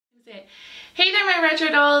Hey there, my retro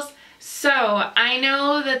dolls. So I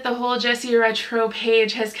know that the whole JessieRetro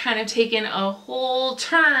page has kind of taken a whole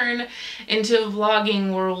turn into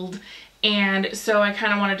vlogging world, and so I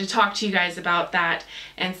kind of wanted to talk to you guys about that.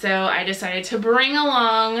 And so I decided to bring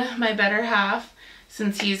along my better half,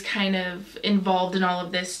 since he's kind of involved in all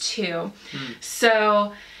of this too.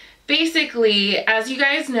 So basically, as you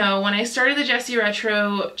guys know, when I started the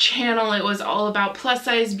JessieRetro channel, it was all about plus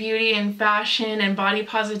size beauty and fashion and body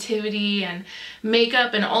positivity and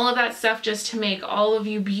makeup and all of that stuff, just to make all of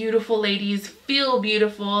you beautiful ladies feel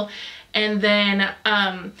beautiful. And then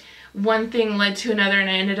one thing led to another, and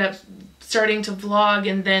I ended up starting to vlog,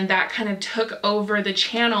 and then that kind of took over the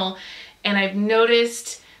channel. And I've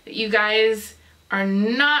noticed that you guys are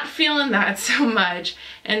not feeling that so much,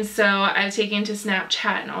 and so I've taken to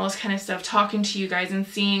Snapchat and all this kind of stuff, talking to you guys and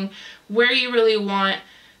seeing where you really want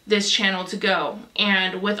this channel to go.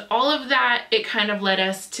 And with all of that, it kind of led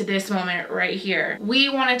us to this moment right here. We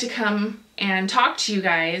wanted to come and talk to you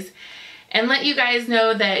guys and let you guys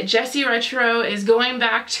know that JessieRetro is going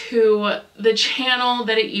back to the channel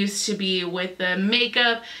that it used to be, with the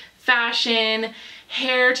makeup, fashion,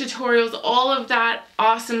 hair tutorials, all of that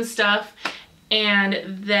awesome stuff.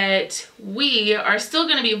 And that we are still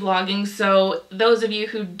going to be vlogging, so those of you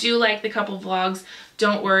who do like the couple vlogs,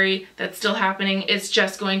 don't worry, that's still happening. It's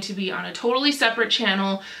just going to be on a totally separate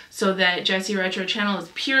channel, so that JessieRetro channel is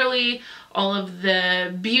purely all of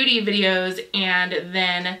the beauty videos, and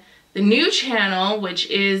then the new channel, which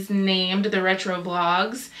is named the Retro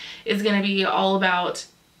Vlogs, is going to be all about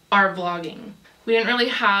our vlogging. We didn't really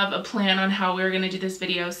have a plan on how we were going to do this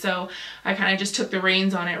video, so I kind of just took the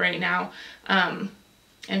reins on it right now, and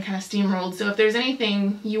kind of steamrolled. So if there's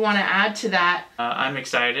anything you want to add to that. I'm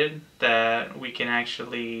excited that we can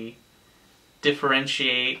actually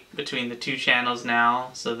differentiate between the two channels now,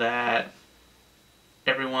 so that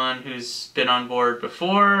everyone who's been on board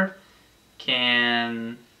before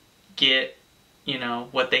can get, you know,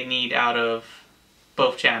 what they need out of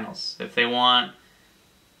both channels. If they want,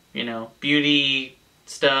 you know, beauty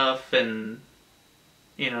stuff and,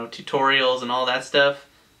 you know, tutorials and all that stuff,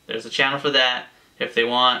 there's a channel for that. If they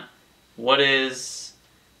want, what is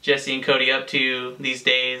Jessie and Cody up to these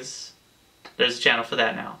days, there's a channel for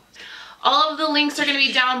that now. All of the links are going to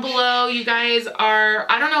be down below. You guys are,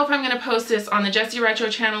 I don't know if I'm going to post this on the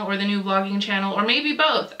JessieRetro channel or the new vlogging channel, or maybe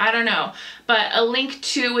both, I don't know. But a link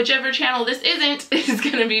to whichever channel this isn't is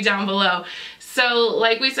going to be down below. So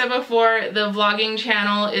like we said before, the vlogging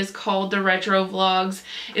channel is called the Retro Vlogs.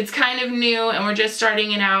 It's kind of new and we're just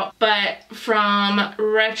starting it out, but from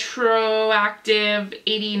retroactive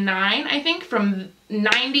 89, I think, from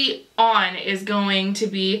 90 on, is going to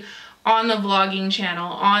be on the vlogging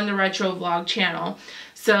channel, on the Retro Vlog channel.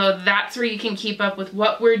 So that's where you can keep up with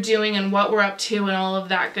what we're doing and what we're up to and all of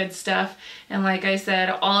that good stuff. And like I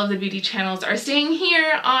said, all of the beauty channels are staying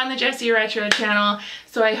here on the JessieRetro channel.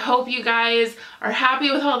 So I hope you guys are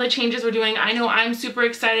happy with all the changes we're doing. I know I'm super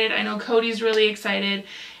excited. I know Cody's really excited.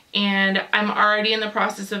 And I'm already in the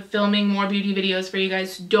process of filming more beauty videos for you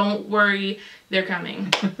guys. So don't worry, they're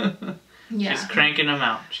coming. Yeah. She's cranking them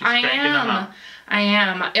out. She's cranking them out. I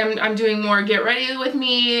am. I'm doing more get ready with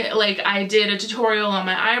me. Like, I did a tutorial on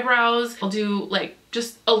my eyebrows. I'll do, like,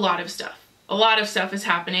 just a lot of stuff. A lot of stuff is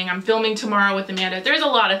happening. I'm filming tomorrow with Amanda. There's a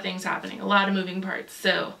lot of things happening. A lot of moving parts.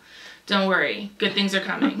 So don't worry. Good things are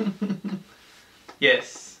coming.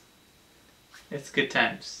 Yes. It's good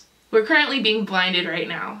times. We're currently being blinded right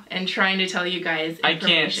now and trying to tell you guys information. I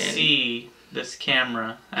can't see this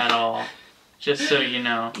camera at all. Just so you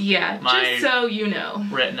know. Yeah, just so you know.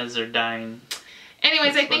 Retinas are dying.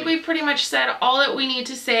 Anyways, I think we've pretty much said all that we need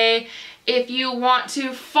to say. If you want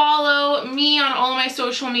to follow me on all of my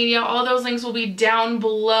social media, all those links will be down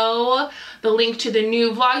below. The link to the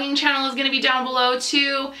new vlogging channel is going to be down below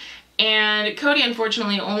too. And Cody,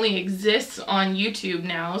 unfortunately, only exists on YouTube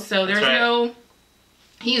now, so there's no...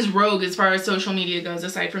 He's rogue as far as social media goes,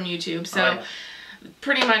 aside from YouTube. So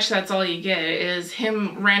pretty much that's all you get, is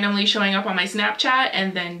him randomly showing up on my Snapchat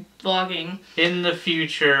and then vlogging. In the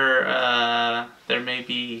future, there may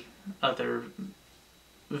be other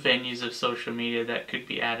venues of social media that could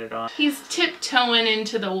be added on. He's tiptoeing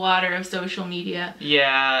into the water of social media.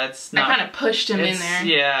 Yeah, it's not... I kind of pushed him in there.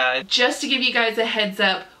 Yeah. Just to give you guys a heads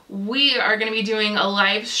up, we are going to be doing a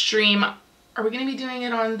live stream. Are we going to be doing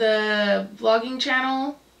it on the vlogging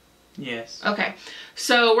channel? Yes. Okay,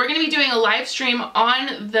 so we're going to be doing a live stream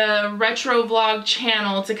on the Retro Vlog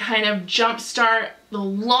channel to kind of jumpstart the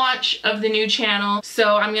launch of the new channel.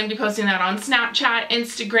 So I'm going to be posting that on Snapchat,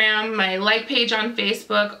 Instagram, my like page on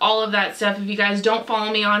Facebook, all of that stuff. If you guys don't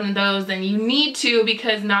follow me on those, then you need to,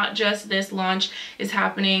 because not just this launch is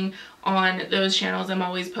happening on those channels. I'm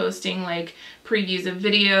always posting like previews of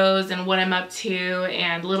videos and what I'm up to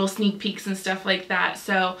and little sneak peeks and stuff like that.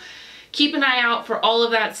 So keep an eye out for all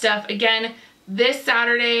of that stuff. Again, this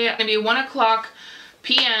Saturday, it's going to be 1 o'clock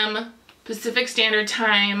p.m. Pacific Standard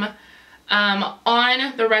Time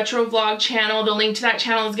on the Retro Vlog channel. The link to that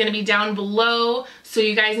channel is going to be down below. So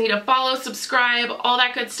you guys need to follow, subscribe, all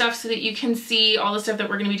that good stuff so that you can see all the stuff that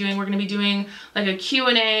we're going to be doing. We're going to be doing like a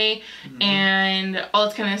Q&A and all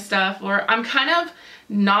this kind of stuff. Or I'm kind of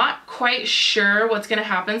not quite sure what's going to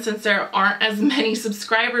happen since there aren't as many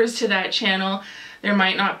subscribers to that channel. There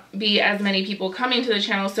might not be as many people coming to the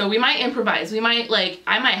channel, so we might improvise. We might, like,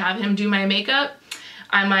 I might have him do my makeup.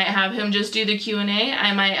 I might have him just do the Q&A.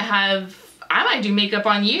 I might do makeup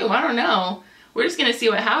on you. I don't know. We're just gonna see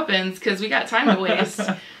what happens because we got time to waste.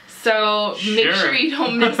 So make sure you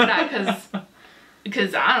don't miss that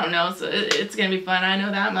because I don't know, so it's gonna be fun. I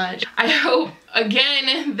know that much. I hope,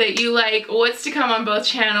 again, that you like what's to come on both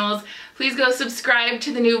channels. Please go subscribe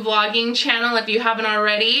to the new vlogging channel if you haven't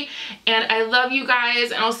already. And I love you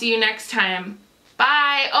guys, and I'll see you next time.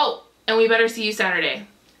 Bye. Oh, and we better see you Saturday.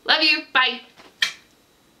 Love you. Bye.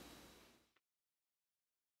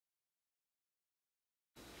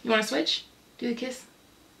 You want to switch? Do the kiss?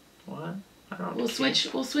 What? I don't We'll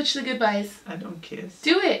kiss. switch the goodbyes. I don't kiss.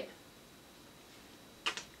 Do it.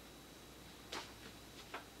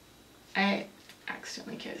 I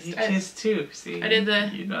accidentally kissed. You kissed too. See, I did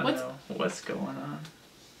the. You don't know what's going on.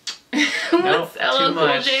 What's Nope, too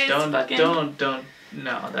much. fucking... Don't.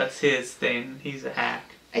 No, that's his thing. He's a hack.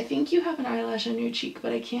 I think you have an eyelash on your cheek,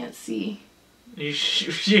 but I can't see.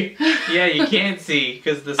 Yeah, you can't see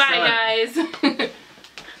because the sun. Bye, guys.